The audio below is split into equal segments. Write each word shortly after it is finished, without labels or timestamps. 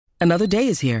Another day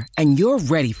is here, and you're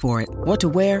ready for it. What to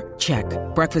wear? Check.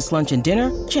 Breakfast, lunch, and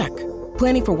dinner? Check.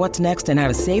 Planning for what's next and how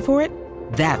to save for it?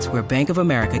 That's where Bank of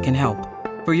America can help.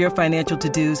 For your financial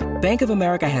to-dos, Bank of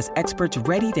America has experts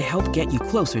ready to help get you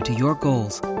closer to your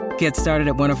goals. Get started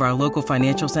at one of our local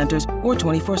financial centers or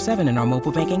 24/7 in our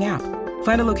mobile banking app.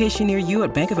 Find a location near you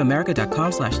at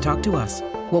bankofamerica.com/talktous.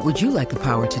 What would you like the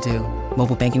power to do?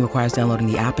 Mobile banking requires downloading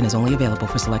the app and is only available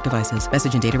for select devices.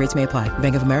 Message and data rates may apply.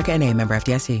 Bank of America N.A., member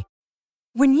FDIC.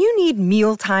 When you need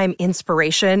mealtime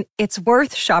inspiration, it's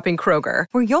worth shopping Kroger,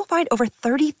 where you'll find over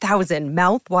 30,000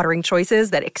 mouth-watering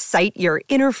choices that excite your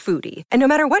inner foodie. And no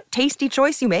matter what tasty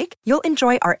choice you make, you'll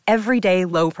enjoy our everyday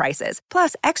low prices,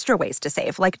 plus extra ways to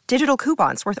save, like digital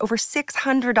coupons worth over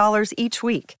 $600 each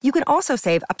week. You can also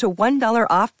save up to $1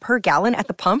 off per gallon at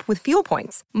the pump with fuel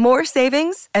points. More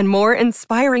savings and more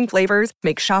inspiring flavors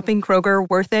make shopping Kroger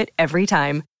worth it every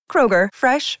time. Kroger,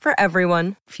 fresh for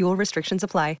everyone. Fuel restrictions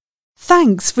apply.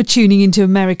 Thanks for tuning into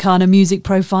Americana Music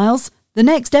Profiles. The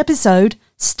next episode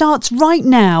starts right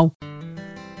now.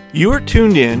 You are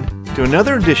tuned in to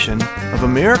another edition of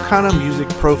Americana Music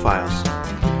Profiles,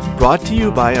 brought to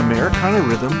you by Americana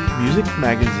Rhythm Music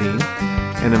Magazine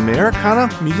and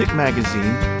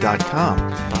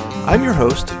AmericanaMusicMagazine.com. I'm your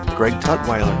host, Greg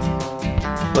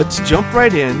Tutwiler. Let's jump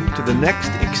right in to the next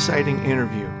exciting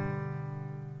interview.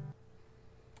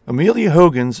 Amelia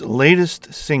Hogan's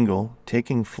latest single,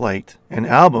 Taking Flight, an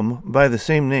album by the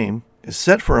same name, is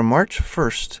set for a March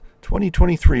 1st,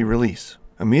 2023 release.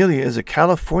 Amelia is a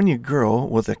California girl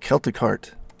with a Celtic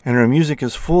heart, and her music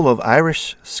is full of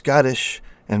Irish, Scottish,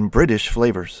 and British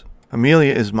flavors.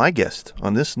 Amelia is my guest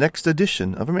on this next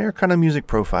edition of Americana Music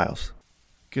Profiles.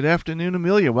 Good afternoon,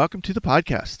 Amelia. Welcome to the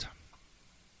podcast.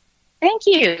 Thank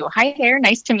you. Hi there.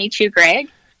 Nice to meet you, Greg.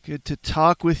 Good to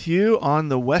talk with you on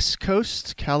the West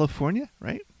Coast, California,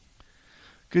 right?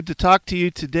 Good to talk to you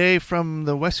today from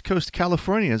the West Coast,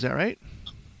 California. Is that right?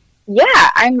 Yeah,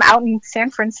 I'm out in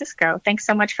San Francisco. Thanks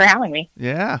so much for having me.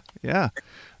 Yeah.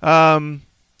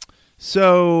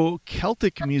 So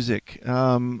Celtic music.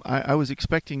 I was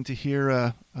expecting to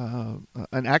hear an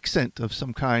accent of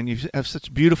some kind. You have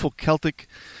such beautiful Celtic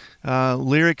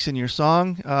lyrics in your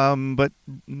song, but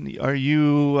are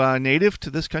you native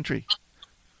to this country?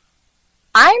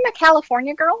 I'm a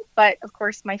California girl, but of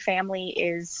course my family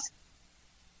is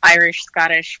Irish,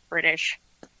 Scottish, British,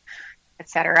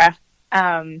 etc.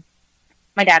 My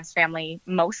dad's family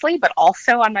mostly, but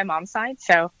also on my mom's side.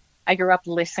 So I grew up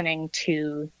listening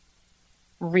to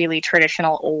really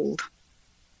traditional old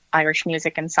Irish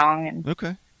music and song. And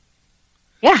okay.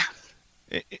 Yeah.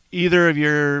 Either of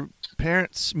your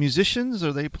parents musicians?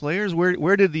 Are they players?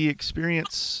 Where did the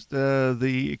experience,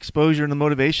 the exposure and the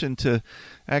motivation to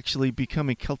actually become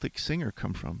a Celtic singer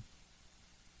come from?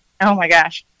 Oh my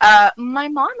gosh. My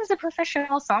mom is a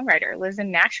professional songwriter, lives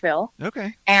in Nashville.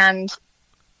 Okay. And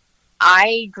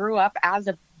I grew up as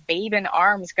a babe in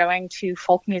arms going to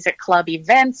folk music club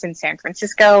events in San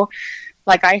Francisco.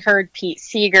 Like I heard Pete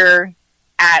Seeger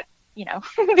at,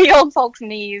 the old folks'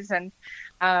 knees and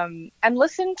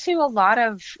listened to a lot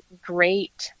of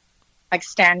great, like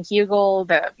Stan Hugel,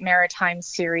 the Maritime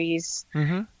series,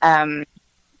 going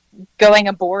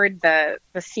aboard the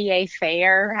CA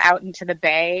Fair out into the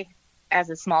bay as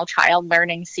a small child,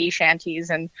 learning sea shanties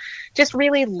and just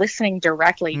really listening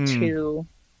directly to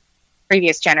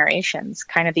previous generations,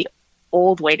 kind of the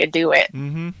old way to do it.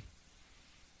 Mm-hmm.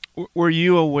 Were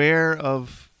you aware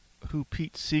of who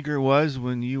Pete Seeger was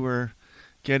when you were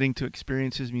getting to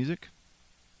experience his music?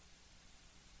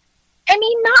 I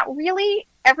mean, not really.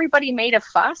 Everybody made a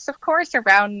fuss, of course,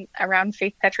 around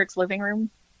Faith Petrick's living room.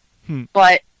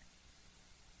 But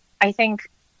I think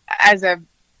I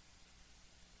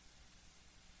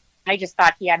just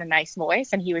thought he had a nice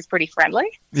voice and he was pretty friendly.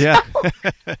 Yeah.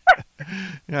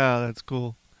 Yeah, that's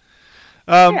cool.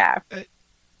 Yeah.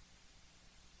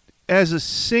 As a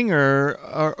singer,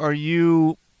 are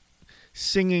you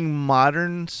singing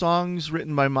modern songs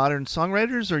written by modern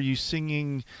songwriters? Are you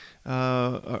singing?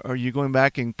 Are you going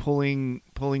back and pulling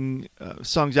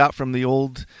songs out from the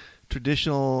old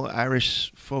traditional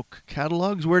Irish folk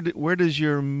catalogs? Where does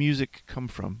your music come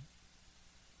from?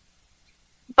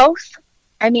 Both.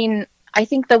 I mean, I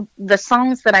think the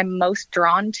songs that I'm most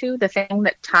drawn to, the thing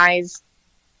that ties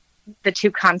the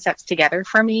two concepts together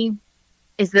for me,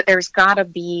 is that there's got to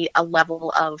be a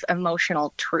level of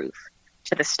emotional truth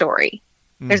to the story.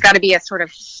 There's got to be a sort of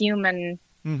human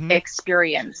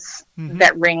experience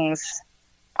that rings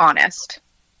honest.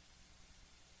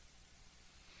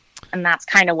 And that's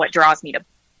kind of what draws me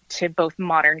to both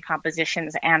modern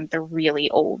compositions and the really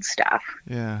old stuff.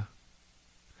 Yeah.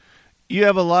 You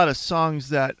have a lot of songs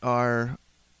that are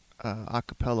a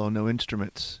cappella, no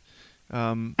instruments.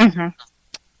 Mm-hmm.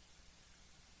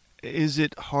 Is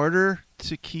it harder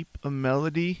to keep a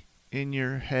melody in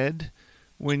your head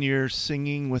when you're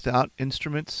singing without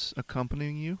instruments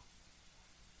accompanying you?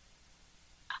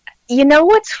 You know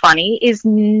what's funny is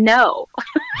no.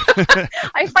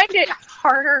 I find it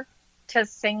harder to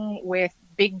sing with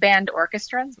big band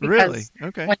orchestras because Really?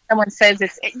 Okay. when someone says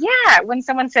when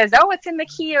someone says, oh, it's in the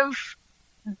key of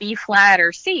B flat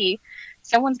or C,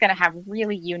 someone's going to have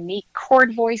really unique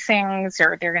chord voicings,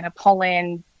 or they're going to pull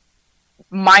in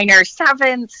minor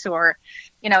sevenths, or,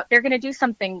 they're going to do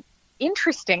something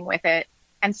interesting with it.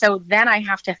 And so then I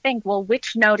have to think, well,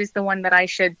 which note is the one that I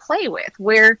should play with?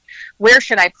 Where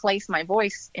should I place my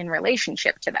voice in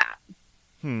relationship to that?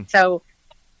 So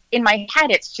in my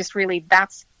head, it's just really,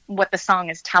 that's what the song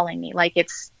is telling me. Like,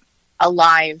 it's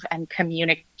alive and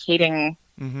communicating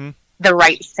the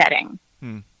right setting.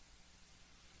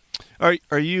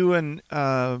 Are you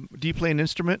do you play an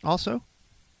instrument also?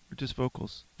 Or just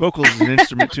vocals? Vocals is an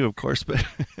instrument too, of course, but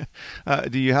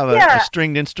do you have a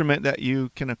stringed instrument that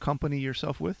you can accompany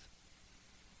yourself with?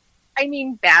 I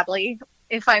mean, badly.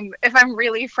 If I'm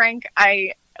really frank,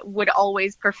 I would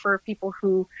always prefer people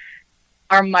who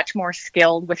are much more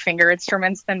skilled with finger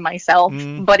instruments than myself.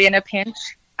 But in a pinch,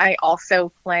 I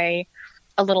also play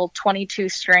a little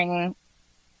 22-string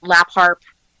lap harp,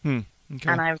 Okay.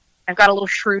 and I've got a little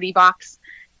Shruti box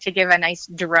to give a nice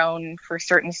drone for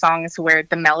certain songs where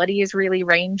the melody is really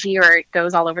rangy or it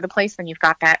goes all over the place. Then you've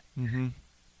got that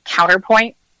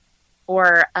counterpoint.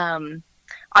 Or on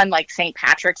like St.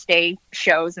 Patrick's Day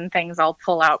shows and things, I'll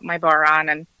pull out my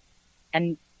bodhrán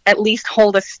and at least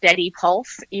hold a steady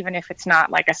pulse, even if it's not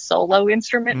like a solo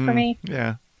instrument for me.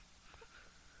 Yeah.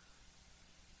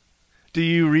 Do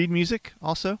you read music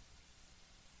also?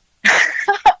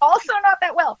 Also not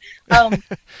that well.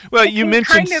 Well, you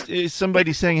mentioned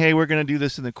somebody saying, hey, we're going to do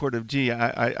this in the chord of G.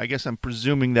 I guess I'm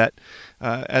presuming that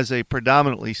as a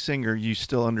predominantly singer, you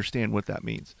still understand what that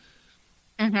means.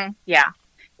 Yeah,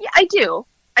 I do.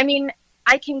 I mean,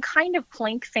 I can kind of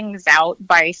plink things out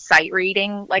by sight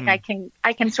reading. Like I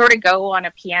can sort of go on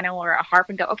a piano or a harp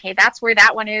and go, okay, that's where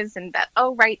that one is. And that,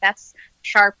 oh, right, that's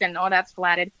sharp, and oh, that's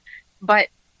flatted. But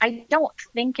I don't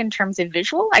think in terms of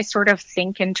visual. I sort of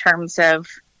think in terms of,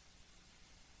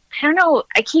 I don't know,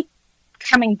 I keep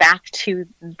coming back to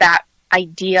that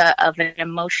idea of an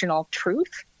emotional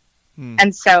truth.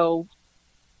 And so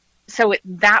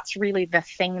that's really the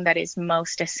thing that is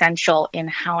most essential in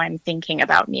how I'm thinking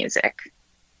about music.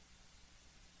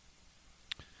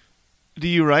 Do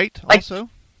you write also?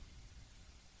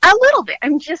 A little bit.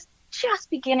 I'm just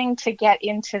beginning to get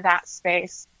into that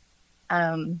space.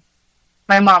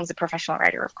 My mom's a professional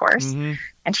writer, of course,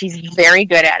 and she's very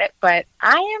good at it, but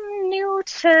I am new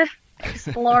to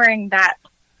exploring that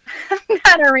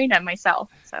arena myself.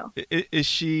 So is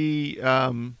she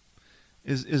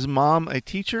is mom a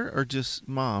teacher or just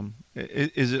mom?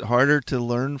 Is it harder to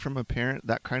learn from a parent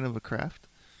that kind of a craft?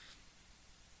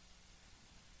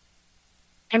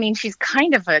 I mean, she's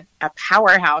kind of a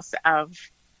powerhouse of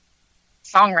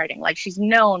songwriting. Like, she's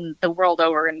known the world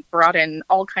over and brought in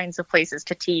all kinds of places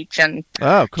to teach and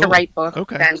to write books.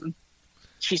 Okay. And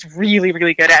she's really,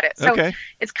 really good at it. So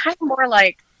it's kind of more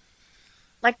like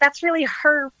that's really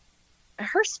her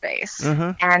space.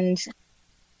 And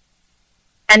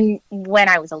when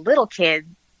I was a little kid,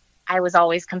 I was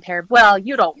always compared, well,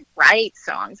 you don't write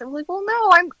songs. I'm like, well,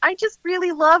 no, I just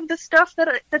really love the stuff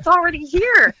that's already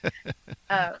here.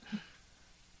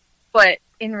 But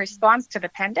in response to the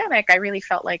pandemic, I really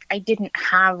felt like I didn't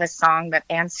have a song that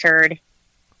answered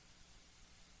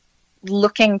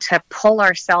looking to pull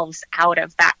ourselves out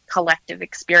of that collective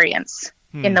experience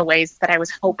in the ways that I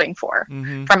was hoping for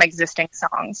from existing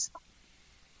songs.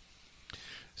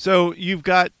 So you've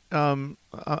got, I'm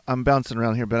bouncing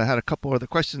around here, but I had a couple other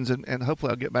questions and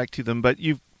hopefully I'll get back to them. But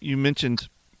you mentioned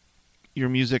your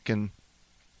music and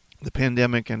the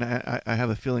pandemic, and I have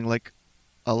a feeling like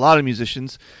a lot of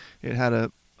musicians, it had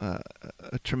a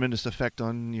tremendous effect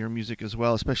on your music as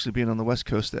well, especially being on the West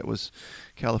Coast. That was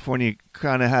California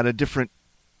kind of had a different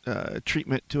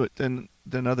treatment to it than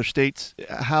other states.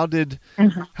 How did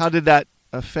that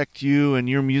affect you and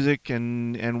your music,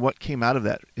 and what came out of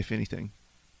that, if anything?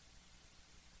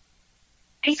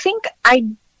 I think I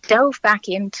dove back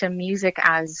into music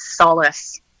as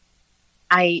solace.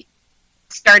 I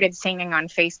started singing on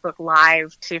Facebook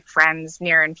Live to friends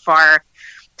near and far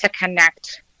to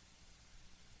connect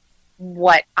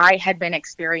what I had been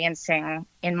experiencing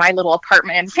in my little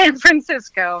apartment in San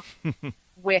Francisco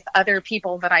with other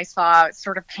people that I saw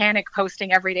sort of panic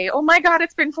posting every day. Oh my God,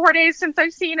 it's been 4 days since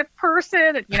I've seen a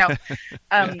person,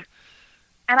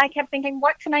 And And I kept thinking,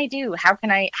 what can I do? How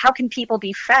can people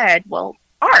be fed? Well,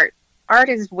 art. Art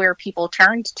is where people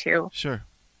turned Sure.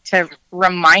 to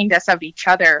remind us of each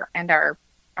other and our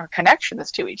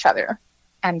connections to each other.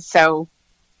 And so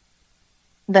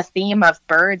the theme of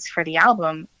Birds for the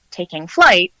album, Taking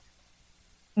Flight,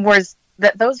 was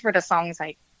that those were the songs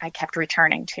I kept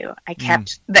returning to.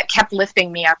 That kept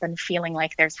lifting me up and feeling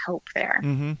like there's hope there.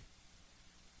 Mm-hmm.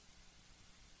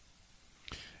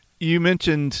 You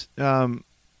mentioned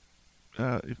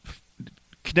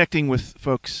connecting with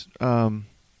folks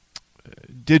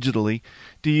digitally.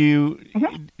 Do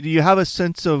you have a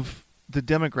sense of the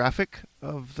demographic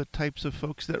of the types of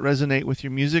folks that resonate with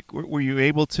your music? Were you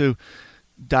able to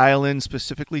dial in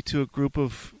specifically to a group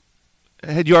of?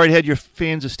 Had you already had your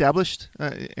fans established,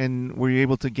 and were you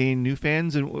able to gain new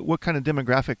fans? And what kind of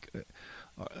demographic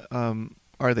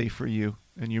are they for you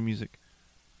and your music?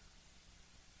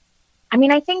 I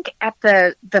mean, I think at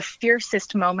the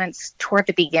fiercest moments toward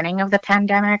the beginning of the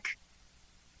pandemic,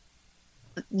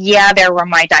 yeah, there were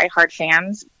my diehard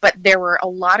fans, but there were a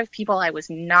lot of people I was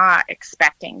not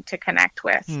expecting to connect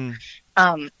with.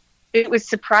 It was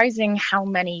surprising how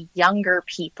many younger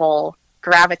people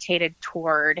gravitated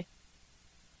toward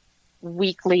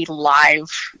weekly live,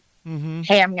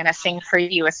 hey, I'm going to sing for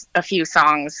you a few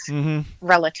songs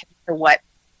relative to what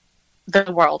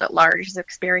the world at large is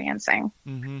experiencing.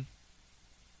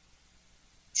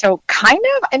 So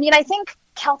I think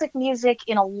Celtic music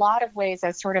in a lot of ways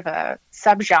as sort of a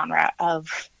subgenre of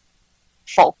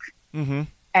folk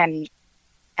and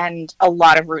a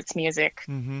lot of roots music.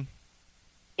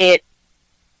 It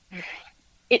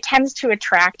tends to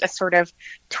attract a sort of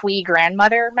twee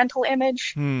grandmother mental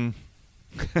image.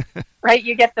 Right?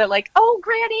 You get the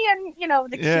granny and,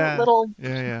 the cute little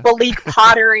Balik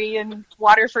pottery and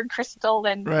Waterford crystal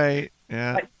and right.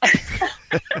 Yeah.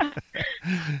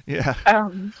 Yeah.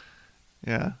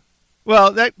 Yeah.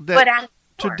 Well, that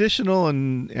traditional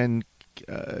and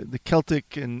the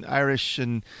Celtic and Irish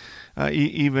and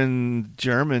even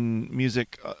German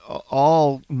music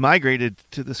all migrated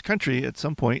to this country at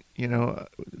some point.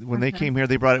 When they came here,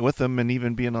 they brought it with them, and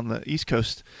even being on the East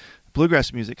Coast,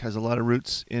 bluegrass music has a lot of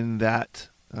roots in that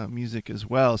music as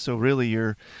well. So really,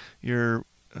 you're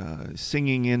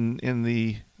singing in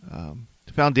the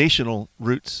foundational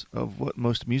roots of what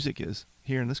most music is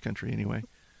here in this country, anyway.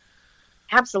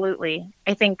 Absolutely.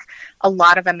 I think a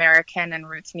lot of American and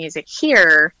roots music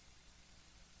here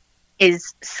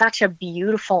is such a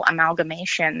beautiful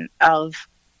amalgamation of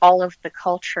all of the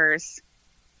cultures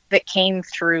that came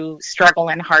through struggle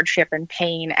and hardship and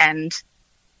pain and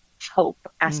hope,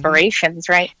 aspirations,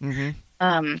 right?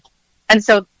 And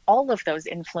so all of those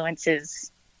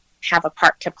influences have a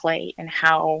part to play in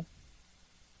how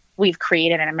we've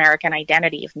created an American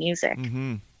identity of music.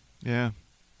 Yeah.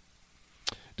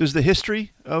 Does the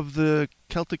history of the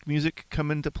Celtic music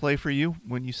come into play for you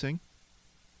when you sing?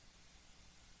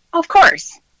 Of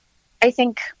course. I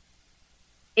think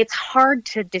it's hard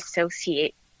to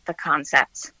dissociate the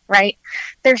concepts, right?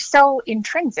 They're so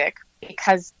intrinsic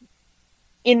because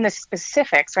in the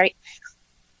specifics, right?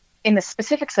 In the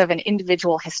specifics of an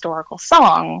individual historical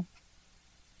song,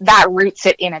 that roots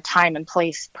it in a time and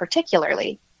place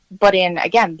particularly. But in,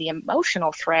 again, the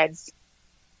emotional threads,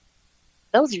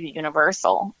 those are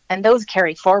universal, and those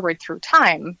carry forward through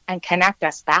time and connect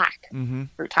us back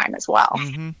through time as well.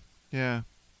 Yeah.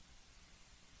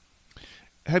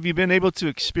 Have you been able to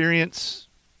experience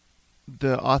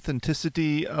the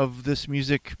authenticity of this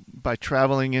music by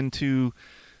traveling into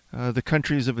the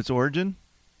countries of its origin?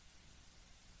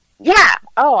 Yeah.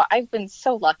 Oh, I've been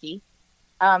so lucky.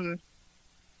 I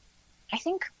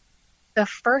think the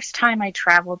first time I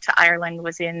traveled to Ireland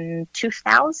was in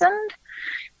 2000,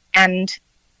 and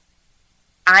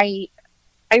I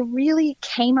really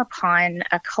came upon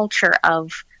a culture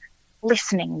of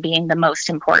listening being the most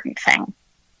important thing.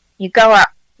 You go up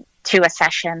to a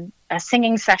session, a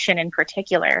singing session in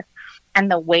particular,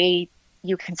 and the way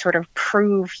you can sort of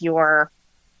prove your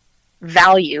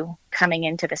value coming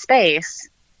into the space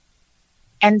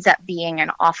ends up being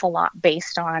an awful lot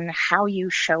based on how you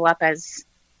show up as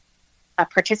a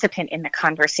participant in the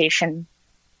conversation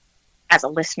as a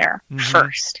listener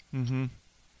first.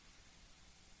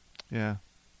 Yeah.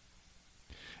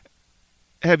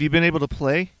 Have you been able to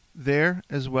play there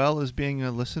as well as being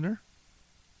a listener?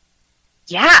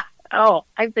 Yeah. Oh,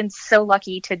 I've been so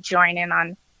lucky to join in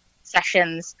on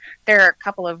sessions. There are a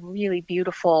couple of really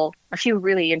beautiful, a few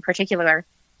really in particular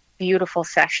beautiful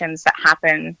sessions that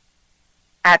happen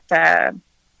at the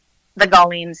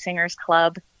Galleen Singers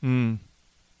Club on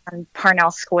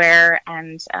Parnell Square,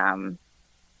 and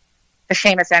the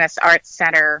Seamus Ennis Arts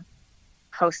Center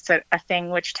hosts a thing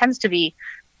which tends to be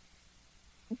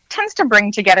tends to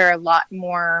bring together a lot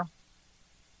more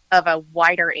of a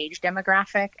wider age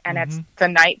demographic, and it's The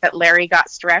Night That Larry Got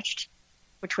Stretched,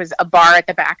 which was a bar at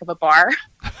the back of a bar.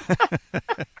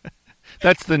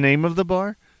 That's the name of the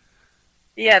bar?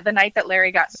 Yeah, The Night That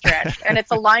Larry Got Stretched. And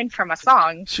it's a line from a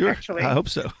song, Sure, actually. I hope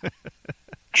so.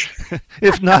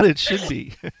 If not, it should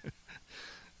be.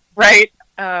 Right.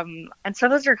 And so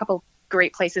those are a couple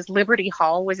great places. Liberty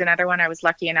Hall was another one I was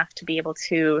lucky enough to be able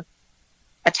to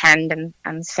attend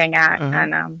and sing at.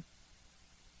 And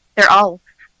they're all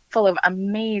full of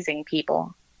amazing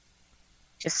people.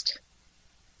 Just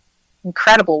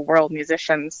incredible world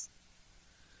musicians.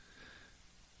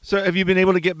 So have you been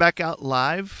able to get back out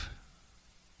live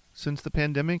since the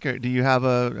pandemic? Or do you have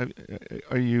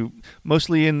are you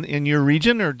mostly in your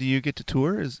region, or do you get to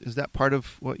tour? Is that part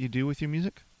of what you do with your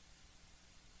music?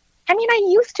 I mean, I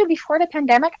used to before the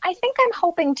pandemic. I think I'm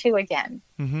hoping to again.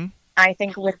 I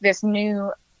think with this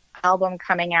new album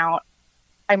coming out,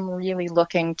 I'm really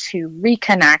looking to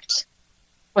reconnect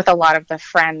with a lot of the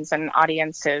friends and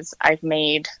audiences I've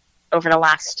made over the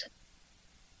last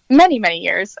many, many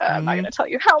years. I'm not going to tell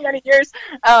you how many years.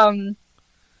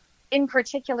 In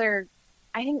particular,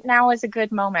 I think now is a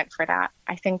good moment for that.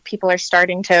 I think people are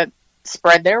starting to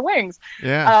spread their wings.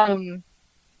 Yeah.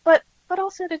 But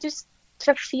also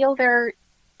to feel their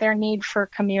need for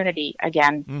community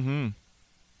again.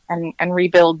 And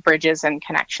rebuild bridges and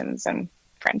connections and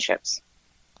friendships.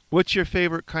 What's your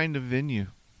favorite kind of venue?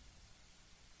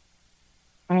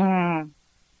 I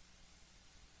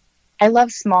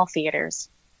love small theaters,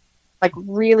 like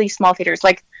really small theaters,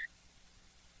 like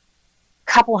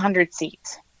a couple hundred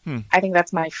seats. I think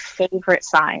that's my favorite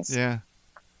size. Yeah.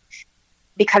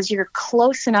 Because you're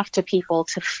close enough to people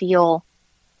to feel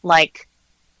like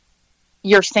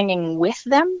you're singing with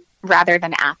them rather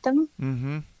than at them.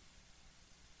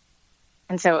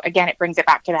 And so, again, it brings it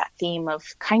back to that theme of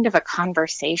kind of a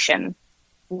conversation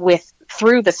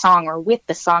through the song or with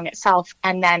the song itself,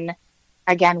 and then,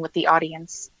 again, with the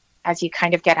audience as you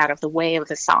kind of get out of the way of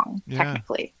the song,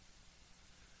 technically.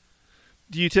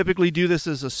 Do you typically do this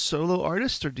as a solo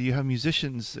artist, or do you have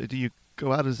musicians? Do you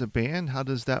go out as a band? How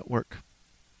does that work?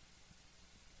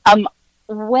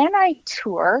 When I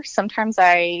tour, sometimes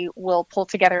I will pull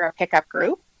together a pickup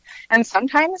group, and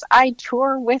sometimes I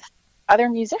tour with other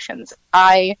musicians.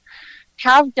 I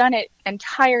have done it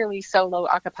entirely solo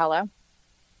a cappella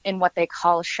in what they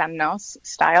call shannos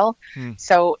style.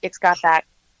 So it's got that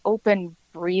open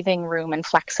breathing room and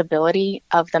flexibility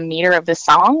of the meter of the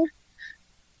song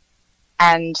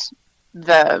and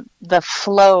the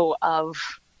flow of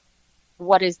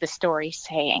what is the story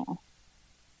saying.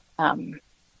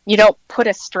 You don't put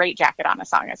a straitjacket on a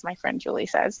song, as my friend Julie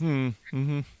says, to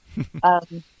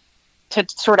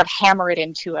sort of hammer it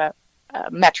into a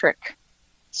metric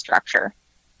structure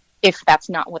if that's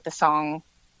not what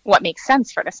makes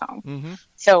sense for the song.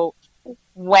 So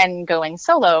when going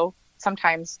solo,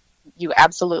 sometimes you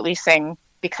absolutely sing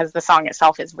because the song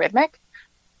itself is rhythmic.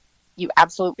 You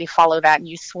absolutely follow that and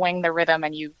you swing the rhythm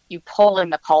and you pull in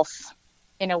the pulse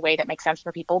in a way that makes sense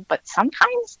for people. But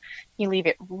sometimes you leave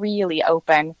it really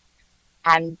open,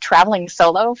 and traveling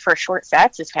solo for short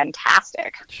sets is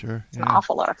fantastic. Sure. It's an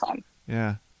awful lot of fun.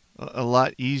 Yeah. A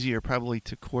lot easier probably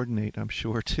to coordinate, I'm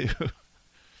sure, too.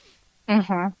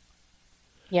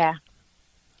 Yeah.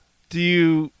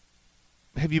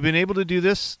 Have you been able to do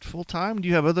this full time? Do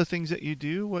you have other things that you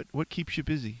do? What keeps you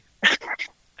busy?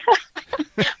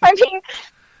 I mean,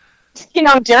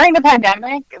 during the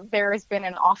pandemic, there has been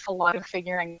an awful lot of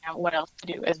figuring out what else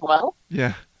to do as well.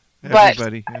 Yeah.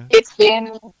 Everybody. But it's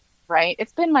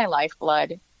been my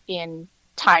lifeblood in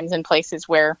times and places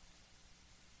where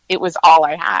it was all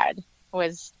I had,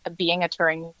 was being a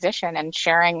touring musician and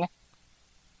sharing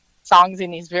songs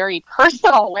in these very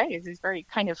personal ways, these very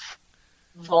kind of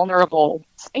vulnerable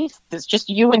spaces, just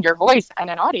you and your voice and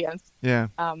an audience. Yeah.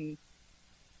 And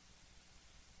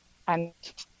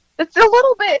it's a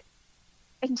little bit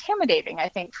intimidating, I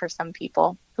think, for some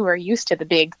people who are used to the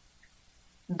big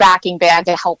backing band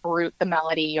to help root the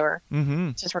melody or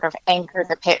to sort of anchor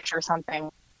the pitch or something.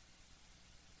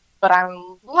 But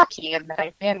I'm lucky in that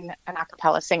I've been an a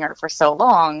cappella singer for so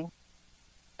long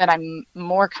that I'm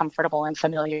more comfortable and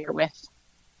familiar with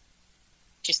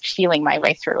just feeling my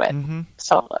way through it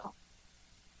solo.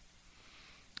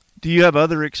 Do you have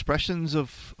other expressions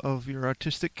of your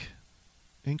artistic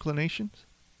inclinations?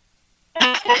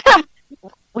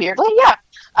 Weirdly, yeah.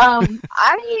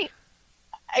 I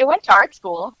went to art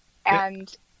school,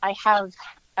 and I have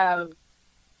a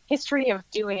history of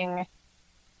doing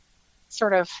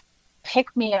sort of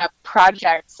pick-me-up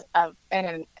projects in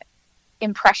an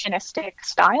impressionistic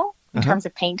style in terms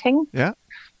of painting. Yeah.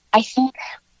 I think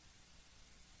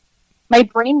my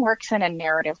brain works in a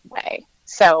narrative way.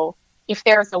 So if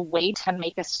there's a way to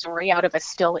make a story out of a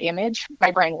still image,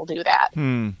 my brain will do that.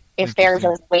 If there's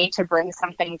a way to bring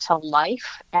something to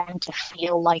life and to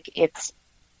feel like it's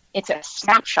a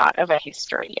snapshot of a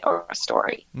history or a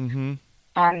story. Mm-hmm.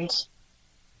 And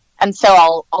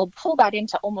so I'll pull that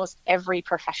into almost every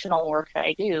professional work that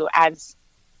I do as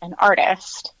an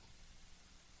artist.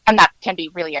 And that can be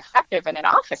really effective in an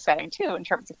office setting too, in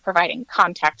terms of providing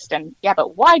context and, yeah,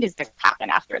 but why does this happen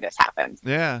after this happens?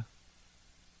 Yeah.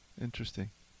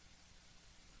 Interesting.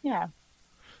 Yeah.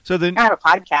 So then I have a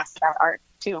podcast about art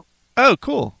too. Oh,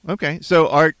 cool. Okay. So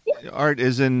art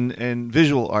is in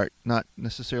visual art, not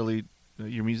necessarily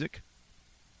your music?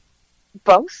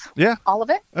 Both. Yeah. All of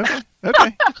it.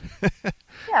 Okay.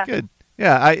 Yeah. Good.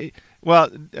 Yeah.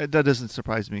 That doesn't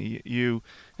surprise me.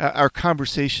 Our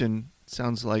conversation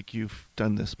sounds like you've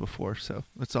done this before, so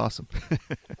that's awesome.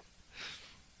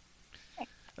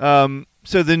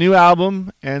 So the new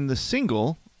album and the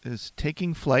single is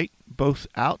Taking Flight, both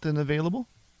out and available?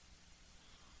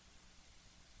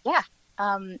 Yeah.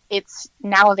 It's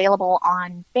now available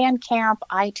on Bandcamp,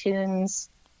 iTunes,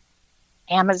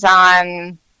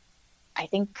 Amazon. I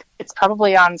think it's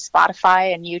probably on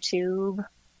Spotify and YouTube,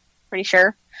 pretty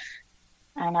sure.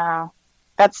 And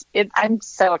that's it. I'm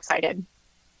so excited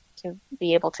to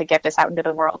be able to get this out into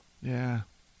the world. Yeah.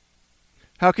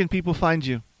 How can people find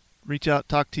you? Reach out,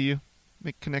 talk to you,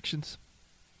 make connections?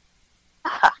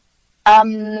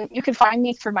 You can find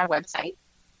me through my website,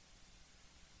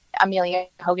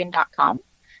 ameliahogan.com.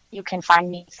 You can find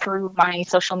me through my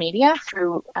social media,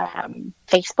 through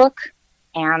Facebook,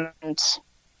 and I'm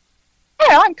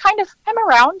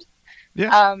around.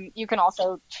 Yeah. You can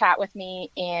also chat with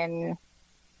me in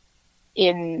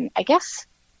I guess,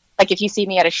 like if you see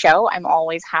me at a show, I'm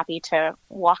always happy to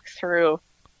walk through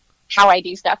how I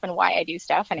do stuff and why I do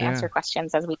stuff and answer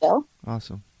questions as we go.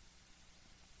 Awesome.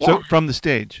 Yeah. So from the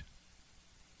stage?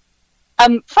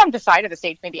 From the side of the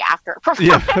stage, maybe after a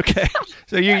performance. Yeah, okay.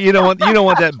 So you don't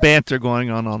want that banter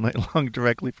going on all night long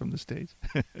directly from the stage.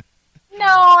 No,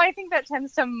 I think that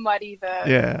tends to muddy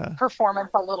the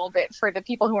performance a little bit for the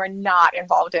people who are not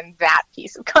involved in that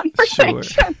piece of conversation.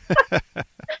 Sure.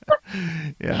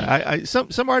 Yeah,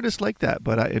 some artists like that,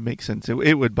 but it makes sense.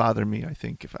 It would bother me, I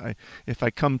think, if I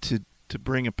come to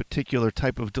bring a particular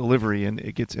type of delivery and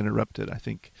it gets interrupted. I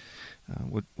think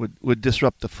would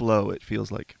disrupt the flow. It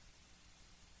feels like.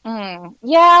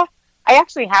 Yeah, I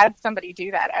actually had somebody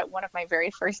do that at one of my very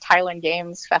first Highland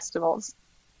Games festivals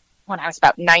when I was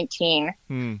about 19.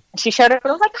 And she showed up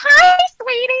and I was like, "Hi,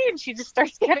 sweetie," and she just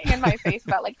starts getting in my face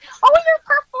about like, "Oh, you're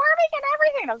performing and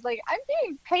everything." I was like, "I'm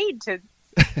being paid to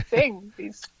sing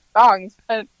these songs."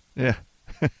 But yeah.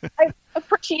 I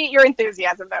appreciate your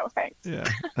enthusiasm, though. Thanks. Yeah,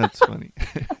 that's funny.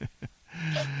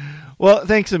 Well,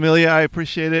 thanks, Amelia. I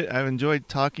appreciate it. I've enjoyed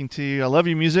talking to you. I love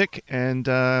your music, and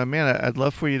man, I'd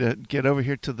love for you to get over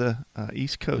here to the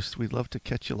East Coast. We'd love to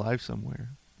catch you live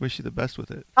somewhere. Wish you the best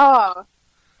with it. Oh,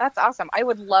 that's awesome. I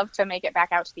would love to make it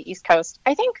back out to the East Coast.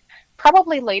 I think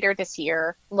probably later this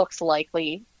year looks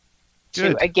likely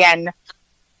to, again,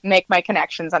 make my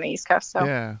connections on the East Coast. So,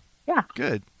 yeah.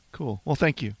 Good. Cool. Well,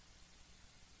 thank you.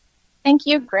 Thank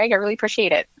you, Greg. I really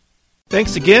appreciate it.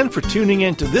 Thanks again for tuning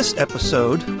in to this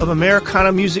episode of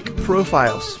Americana Music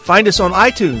Profiles. Find us on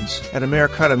iTunes at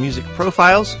Americana Music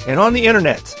Profiles and on the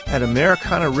internet at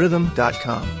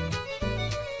AmericanaRhythm.com.